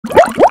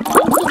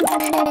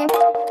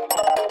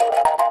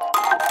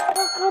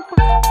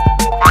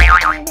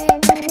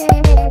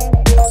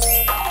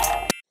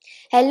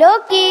Hello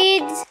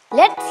kids,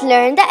 let's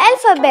learn the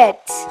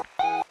alphabets.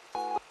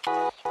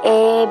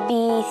 A,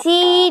 B,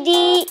 C,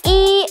 D,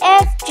 E,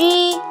 F,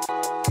 G.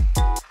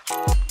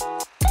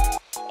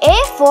 A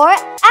for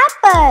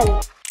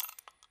apple.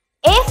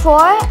 A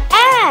for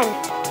ant.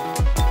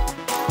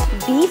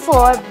 B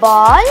for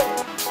ball.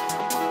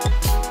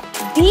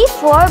 B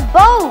for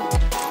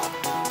boat.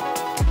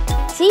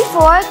 C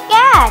for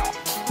cat.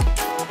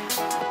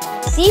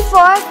 C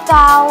for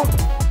cow.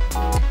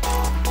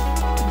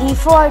 D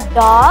for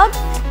dog.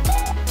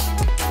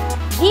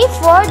 D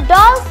for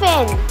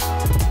dolphin.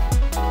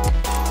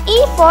 E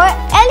for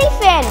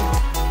elephant.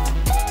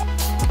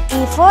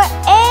 E for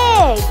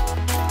egg.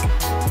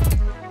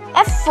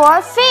 F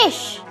for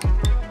fish.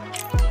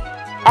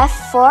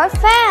 F for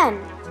fan.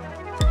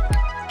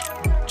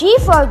 G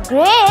for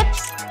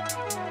grapes.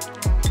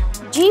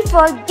 G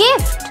for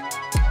gift.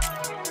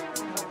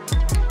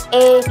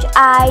 H,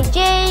 I,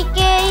 J,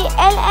 K,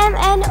 L, M,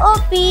 N, O,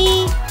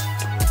 P.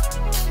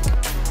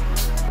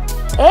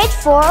 H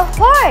for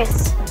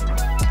horse.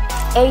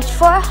 H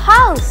for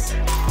house.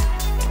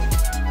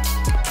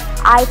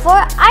 I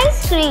for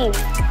ice cream.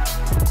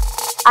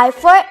 I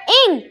for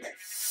ink.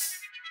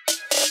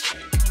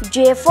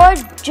 J for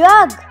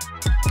jug.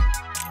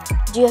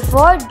 J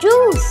for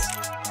juice.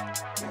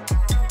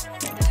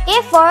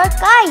 K for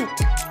kite.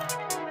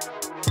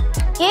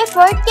 K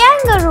for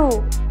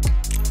kangaroo.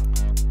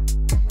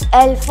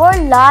 L for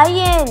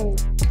lion.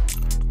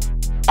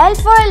 L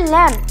for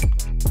lamp.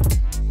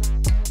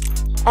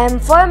 M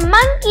for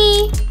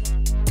monkey.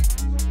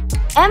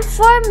 M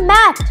for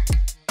mat.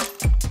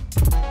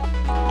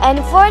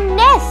 N for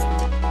nest.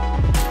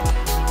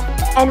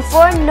 N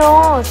for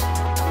nose.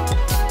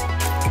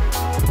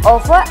 O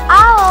for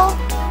owl.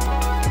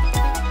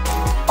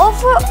 O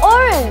for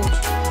orange.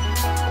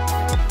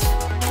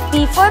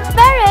 P for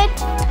parrot.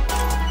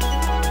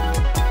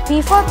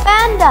 P for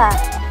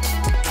panda.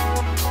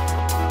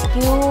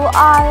 Q,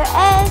 R,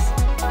 S,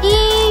 T,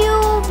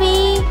 U,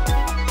 V.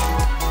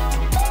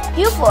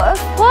 Q for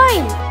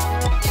coin.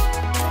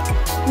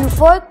 Q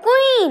for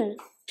queen.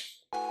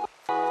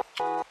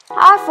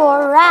 R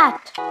for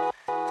rat.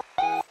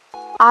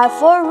 R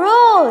for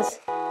rose.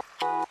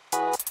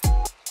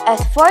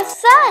 S for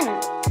sun.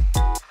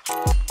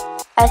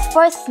 S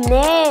for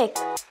snake.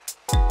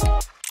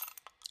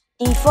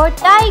 T for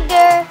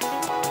tiger.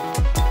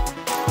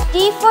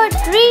 T for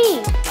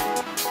tree.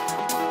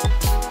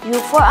 U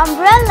for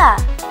umbrella.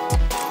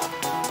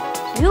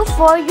 U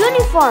for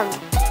uniform.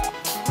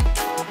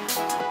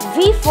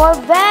 V for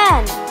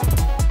van.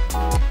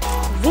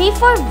 V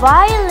for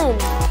violin.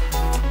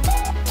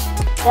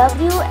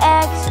 W,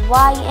 X,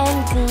 Y,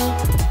 and Z.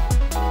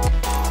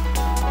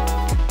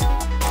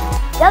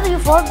 W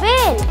for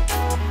whale.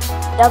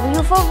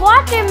 W for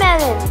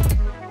watermelon.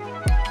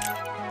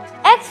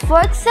 X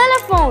for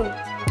xylophone.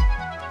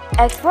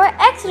 X for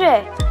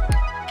X-ray.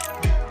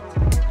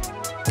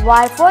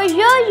 Y for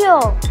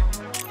yo-yo.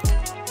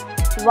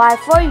 Y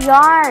for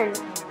yarn.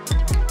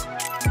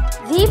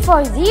 Z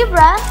for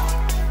zebra.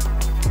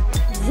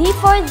 Z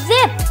for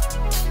zip.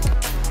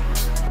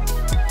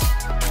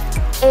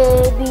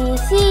 A, B,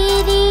 C,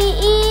 D,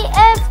 E,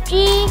 F,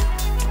 G.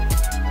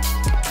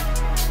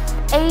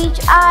 H,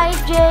 I,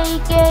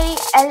 J, K,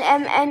 L,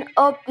 M, N,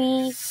 O,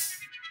 P.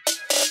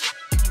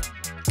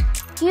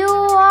 Q,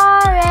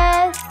 R,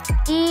 S,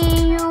 T,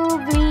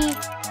 U, V.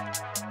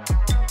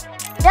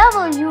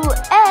 W,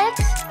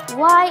 X,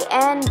 Y,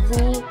 and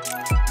Z.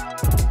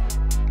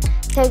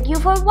 Thank you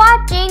for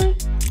watching.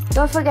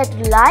 Don't forget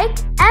to like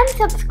and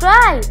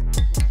subscribe.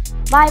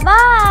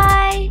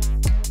 Bye-bye.